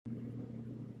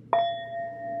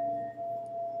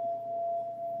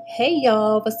Hey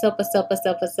y'all, what's up,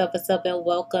 and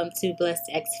welcome to Blessed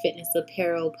X Fitness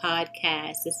Apparel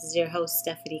Podcast. This is your host,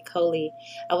 Stephanie Coley.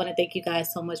 I want to thank you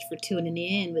guys so much for tuning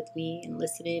in with me and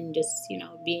listening, just,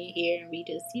 being here, and we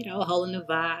just, holding the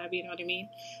vibe, you know what I mean?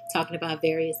 Talking about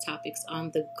various topics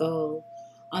on the go.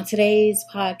 On today's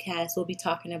podcast, we'll be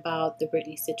talking about the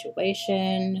Britney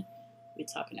situation. We'll be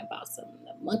talking about some of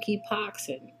the monkeypox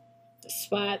and the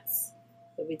spots.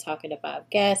 We'll be talking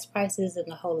about gas prices and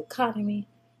the whole economy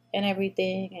and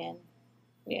everything, and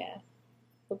yeah,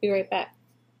 we'll be right back.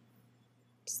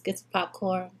 Just get some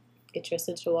popcorn, get your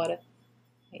essential water.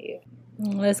 Yeah.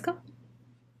 Let's go.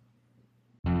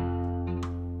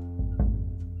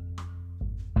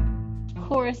 Of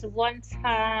course, one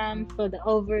time for the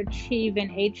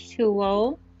overachieving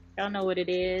H2O. Y'all know what it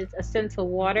is. Essential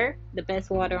water, the best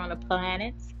water on the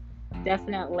planet.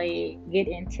 Definitely get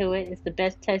into it. It's the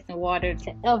best tasting water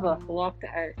to ever walk the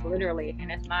earth, literally, and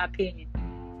that's my opinion.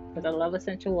 Because I love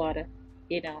essential water.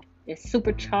 It's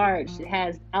supercharged. It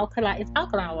has alkaline. It's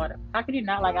alkaline water. How can you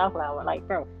not like alkaline water? Like,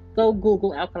 bro, go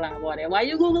Google alkaline water. While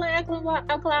you Googling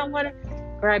alkaline water,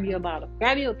 grab you a bottle.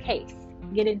 Grab you a case.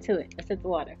 Get into it. Essential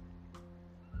water.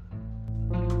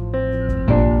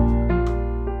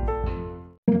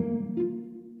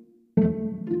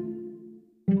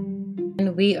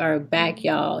 And we are back,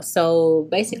 y'all. So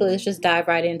basically, let's just dive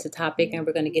right into the topic, and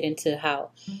we're going to get into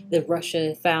how the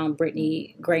Russia found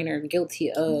Brittany Griner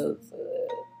guilty of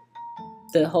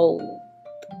the whole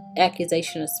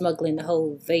accusation of smuggling the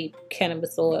whole vape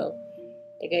cannabis oil.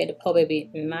 They gave the poor baby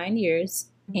 9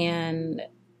 years, and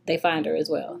they find her as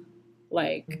well.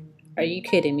 Like, are you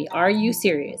kidding me? Are you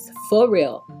serious? For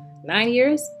real? 9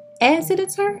 years? And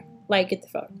sentenced her? Like, get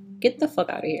the fuck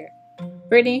out of here.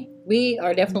 Brittany, we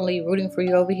are definitely rooting for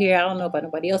you over here. I don't know about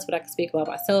nobody else, but I can speak about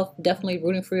myself. Definitely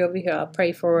rooting for you over here. I'll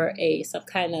pray for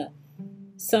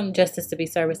some justice to be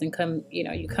served and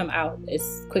you come out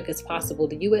as quick as possible.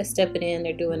 The U.S. stepping in,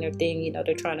 they're doing their thing.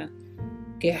 They're trying to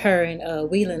get her and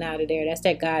Whelan out of there. That's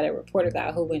that guy, that reporter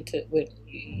guy who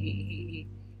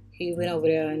he went over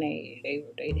there, and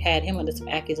they had him under some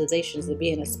accusations of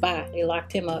being a spy. They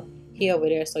locked him up. He over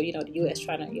there, so the U.S.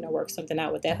 trying to work something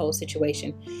out with that whole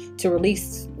situation to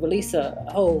release a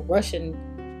whole Russian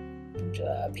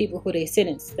people who they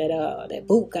sentenced, that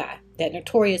boot guy, that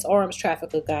notorious arms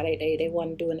trafficker guy. They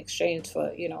want to do an exchange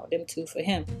for them two for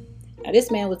him. Now this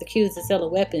man was accused of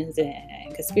selling weapons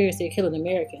and conspiracy of killing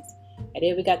Americans, and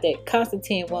then we got that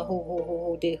Constantine one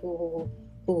who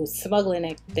was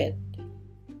smuggling that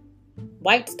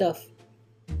white stuff.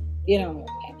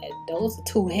 Those are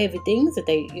two heavy things that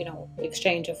they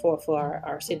exchanging for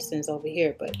our citizens over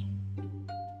here. But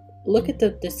look at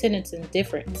the sentencing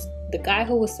difference. The guy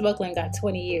who was smuggling got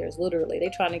 20 years, literally. They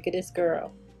trying to get this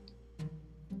girl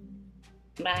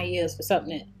 9 years for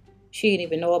something that she didn't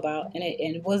even know about, and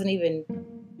it wasn't even.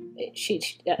 She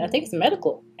I think it's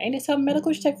medical. Ain't it something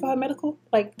medical? She checked for her medical.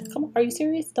 Like, come on, are you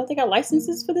serious? Don't they got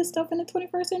licenses for this stuff in the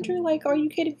 21st century? Like, are you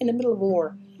kidding? In the middle of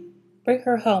war, bring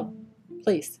her home,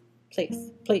 please. And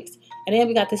then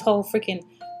we got this whole freaking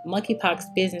monkeypox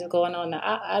business going on. Now,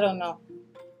 I don't know.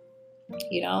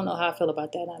 I don't know how I feel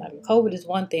about that. Now, COVID is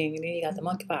one thing, and then you got the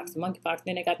monkeypox.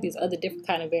 Then they got these other different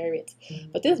kind of variants.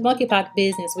 But this monkeypox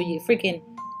business, where you freaking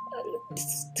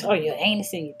or your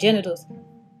anus and your genitals,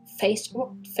 face,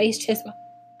 chest,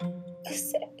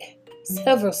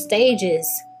 several stages,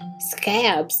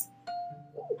 scabs.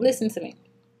 Listen to me.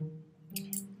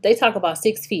 They talk about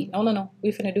 6 feet. No. We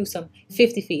finna do some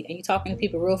 50 feet. And you're talking to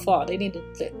people real far. They need to,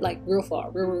 real far.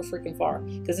 Real freaking far.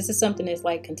 Because this is something that's,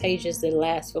 contagious that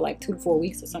lasts for, 2 to 4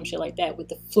 weeks or some shit like that with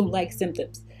the flu-like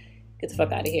symptoms. Get the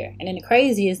fuck out of here. And then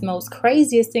the most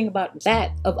craziest thing about that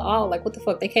of all, what the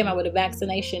fuck? They came out with a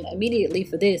vaccination immediately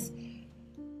for this.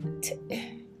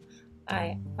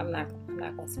 I'm not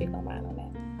going to speak my mind on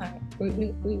that. All right. We're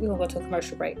going to go to a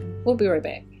commercial break. We'll be right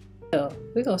back. So,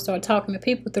 we're going to start talking to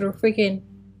people through the freaking...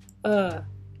 when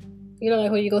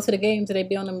you go to the games and they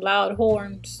be on them loud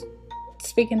horns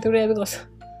speaking through there,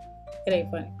 it ain't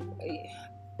funny.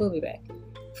 We'll be back.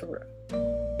 For real.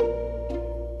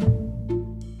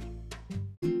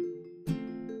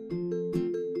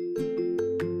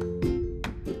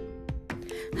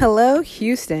 Hello,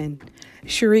 Houston.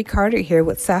 Cherie Carter here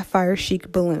with Sapphire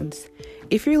Chic Balloons.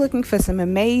 If you're looking for some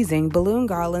amazing balloon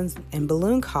garlands and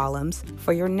balloon columns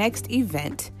for your next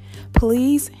event,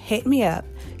 please hit me up.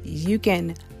 You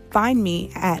can find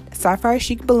me at Sapphire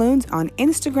Chic Balloons on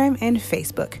Instagram and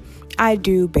Facebook. I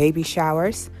do baby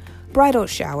showers, bridal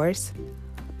showers,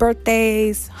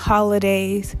 birthdays,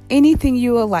 holidays, anything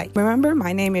you will like. Remember,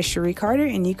 my name is Cherie Carter,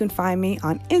 and you can find me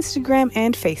on Instagram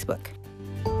and Facebook.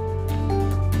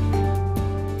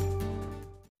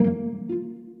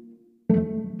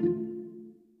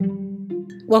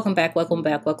 Welcome back,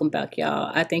 y'all.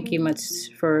 I thank you much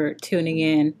for tuning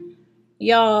in.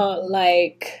 Y'all,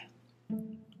 like,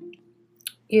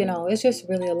 it's just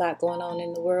really a lot going on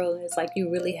in the world. And it's like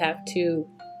you really have to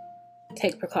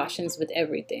take precautions with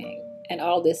everything. And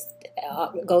all this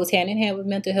goes hand in hand with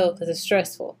mental health because it's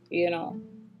stressful, dealing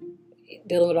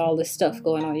with all this stuff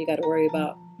going on. You got to worry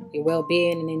about your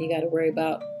well-being, and then you got to worry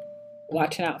about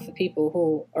watching out for people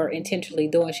who are intentionally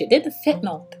doing shit. Did the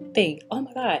fentanyl thing. Oh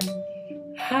my God.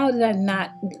 How did I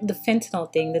not, the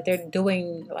fentanyl thing that they're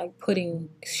doing, like putting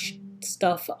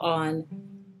stuff on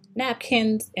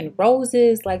napkins and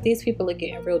roses. Like, these people are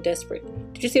getting real desperate.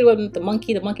 Did you see what with the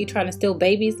monkey trying to steal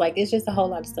babies? Like, it's just a whole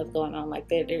lot of stuff going on. Like,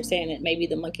 they're saying that maybe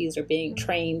the monkeys are being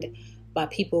trained by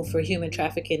people for human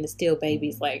trafficking to steal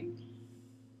babies. Like,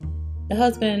 the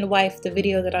husband and the wife, the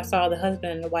video that I saw, the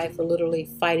husband and the wife were literally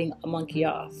fighting a monkey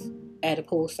off at a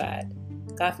poolside.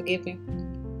 God forgive me.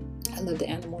 I love the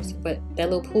animals, but that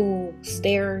little pool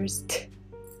stairs,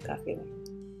 God forgive me.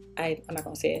 I'm not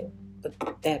going to say it, but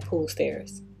that pool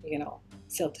stairs,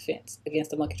 self-defense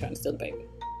against the monkey trying to steal the baby.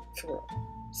 For real.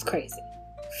 It's crazy.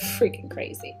 Freaking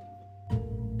crazy.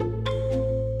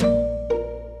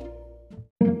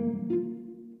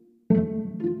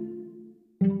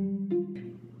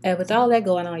 And with all that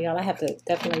going on, y'all, I have to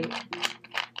definitely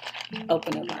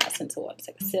open up my sense of water,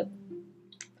 take a sip.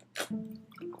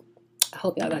 I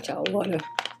hope y'all got y'all water.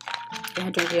 Y'all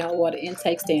drink y'all water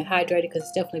intake, staying hydrated, because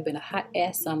it's definitely been a hot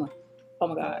ass summer. Oh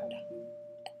my God.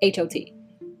 HOT.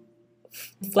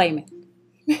 Flaming.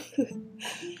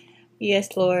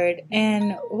 Yes, Lord.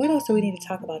 And what else do we need to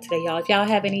talk about today, y'all? If y'all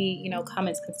have any,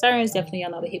 comments, concerns, definitely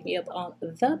y'all know to hit me up on the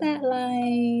bat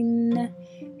line.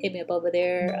 Hit me up over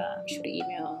there. Shoot an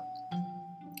email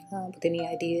with any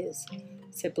ideas.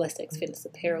 It's at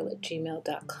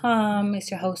blessedxfitnessapparel@gmail.com. It's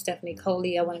your host, Stephanie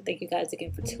Coley. I want to thank you guys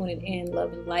again for tuning in.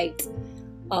 Love and light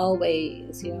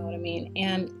always, you know what I mean?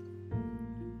 And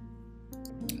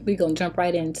we're going to jump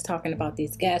right into talking about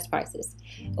these gas prices.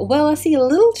 Well, I see a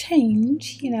little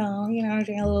change, I'm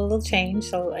doing a little change.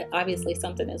 So obviously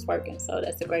something is working. So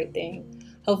that's a great thing.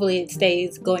 Hopefully it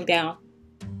stays going down,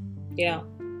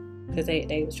 because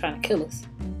they was trying to kill us.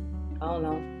 I don't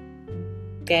know.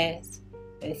 Gas,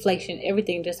 inflation,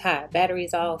 everything just high.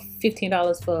 Batteries all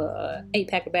 $15 for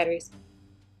 8-pack of batteries.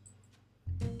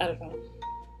 I don't know.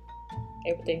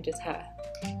 Everything just high.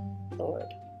 Lord.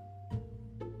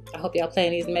 I hope y'all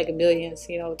playing these Mega Millions,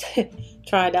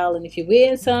 try a dollar. And if you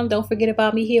win some, don't forget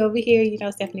about me over here.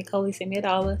 Stephanie Coley, send me a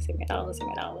dollar.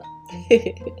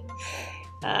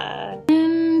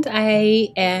 And I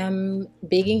am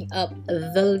bigging up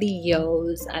the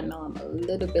Leos. I know I'm a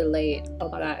little bit late. Oh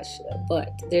my gosh. But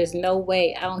there's no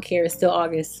way. I don't care. It's still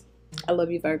August. I love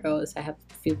you, Virgos. I have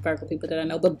a few Virgo people that I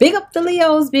know. But big up the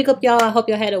Leos. Big up y'all. I hope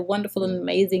y'all had a wonderful and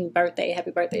amazing birthday.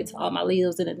 Happy birthday to all my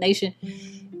Leos in the nation.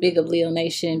 Big up Leo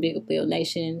Nation. Big up Leo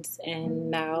Nations.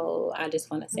 And now I just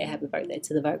want to say happy birthday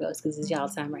to the Virgos, because it's y'all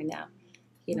time right now.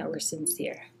 We're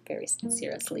sincere. Very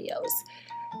sincere as Leos.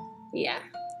 Yeah.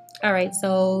 All right,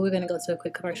 so we're going to go to a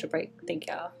quick commercial break. Thank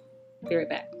y'all. Be right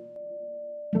back.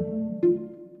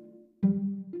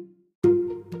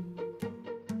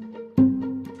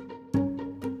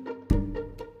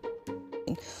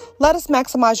 Let us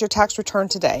maximize your tax return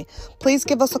today. Please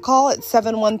give us a call at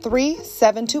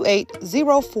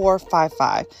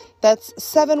 713-728-0455. That's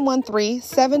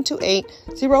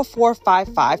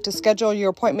 713-728-0455 to schedule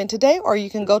your appointment today, or you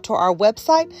can go to our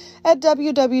website at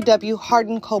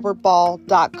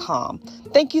www.hardencolbertball.com.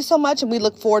 Thank you so much, and we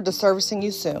look forward to servicing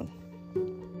you soon.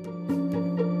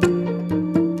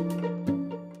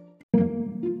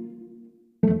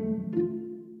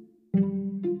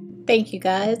 Thank you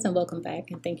guys, and welcome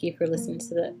back, and thank you for listening to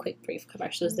the quick brief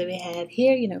commercials that we have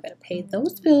here. Gotta pay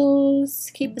those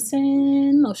bills. Keep us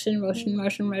in motion. If you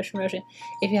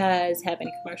guys have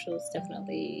any commercials,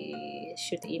 definitely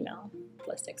shoot the email,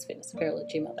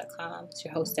 blessedxfitnessapparel@gmail.com. It's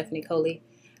your host, Stephanie Coley.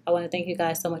 I want to thank you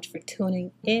guys so much for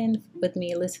tuning in with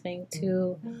me, listening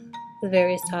to the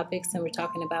various topics, and we're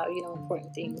talking about,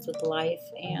 important things with life.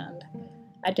 And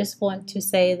I just want to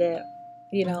say that,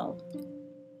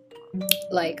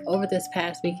 like over this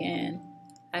past weekend,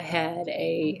 I had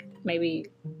a maybe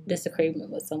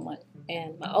disagreement with someone,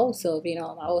 and my old self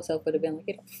would have been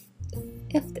like,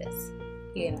 F this,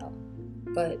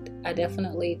 but I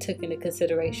definitely took into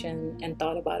consideration and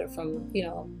thought about it from,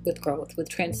 with growth, with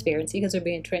transparency, because we're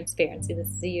being transparency. This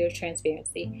is a year of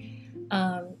transparency,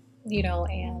 and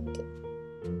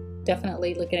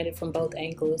definitely looking at it from both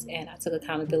angles, and I took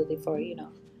accountability for,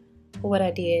 what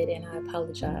I did, and I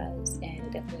apologized, and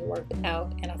it definitely worked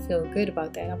out, and I feel good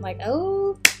about that. I'm like,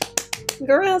 oh,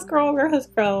 Girl has grown, girl has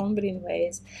grown. But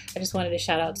anyways, I just wanted to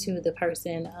shout out to the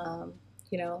person,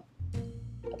 you know,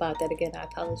 about that again. I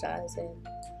apologize and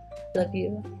love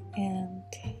you. And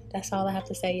that's all I have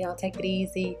to say, y'all. Take it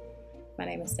easy. My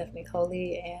name is Stephanie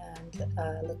Coley, and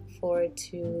look forward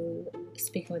to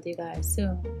speaking with you guys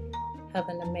soon. Have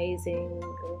an amazing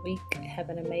week. Have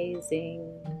an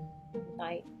amazing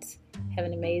night. Have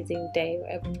an amazing day,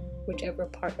 whichever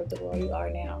part of the world you are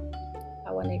now.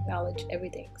 I want to acknowledge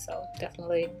everything. So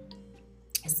definitely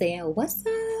saying what's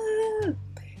up,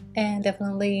 and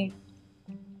definitely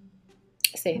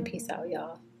saying peace out,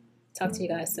 y'all. Talk to you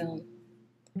guys soon.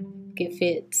 Get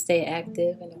fit, stay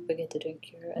active, and don't forget to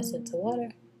drink your essential water.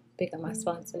 Pick up my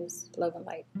sponsors. Love and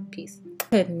light. Peace.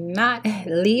 Could not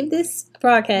leave this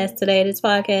podcast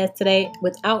today,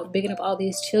 without bigging up all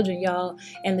these children, y'all,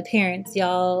 and the parents,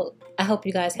 y'all. I hope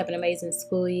you guys have an amazing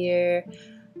school year.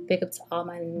 Big up to all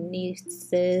my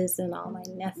nieces and all my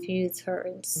nephews who are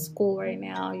in school right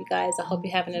now. You guys, I hope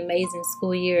you have an amazing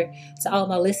school year. To all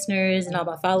my listeners and all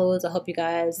my followers, I hope you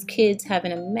guys, kids, have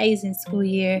an amazing school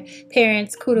year.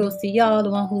 Parents, kudos to y'all, the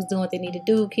one who's doing what they need to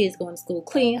do. Kids going to school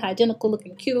clean, hygienical,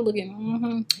 looking cute,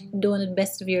 doing the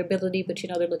best of your ability, but you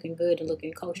know they're looking good and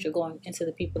looking kosher, going into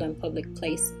the people in public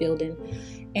place building.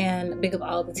 And big up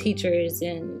all the teachers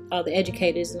and all the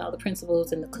educators and all the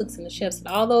principals and the cooks and the chefs and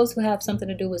all those who have something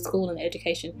to do with school and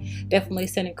education. Definitely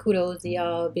sending kudos to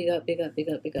y'all. Big up, big up, big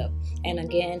up, big up. And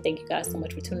again, thank you guys so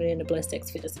much for tuning in to Blessed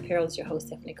X Fitness Apparel. It's your host,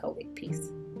 Stephanie Coley.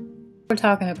 Peace. We're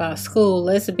talking about school.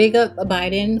 Let's big up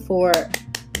Biden for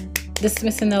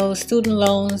dismissing those student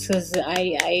loans, because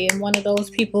I am one of those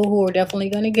people who are definitely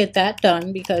going to get that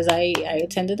done, because I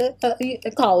attended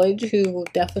a college who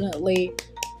definitely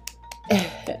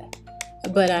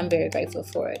but I'm very grateful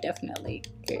for it. Definitely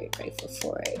very grateful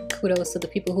for it. Kudos to the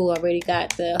people who already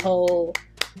got the whole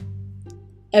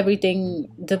everything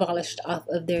demolished off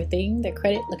of their thing. Their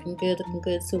credit looking good,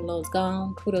 student loans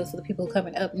gone. Kudos to the people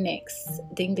coming up next.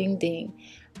 Ding, ding, ding.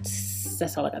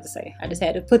 That's all I got to say. I just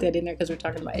had to put that in there because we're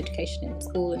talking about education and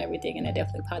school and everything, and I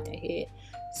definitely popped that head.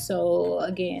 So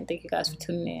again, thank you guys for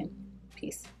tuning in.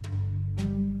 Peace.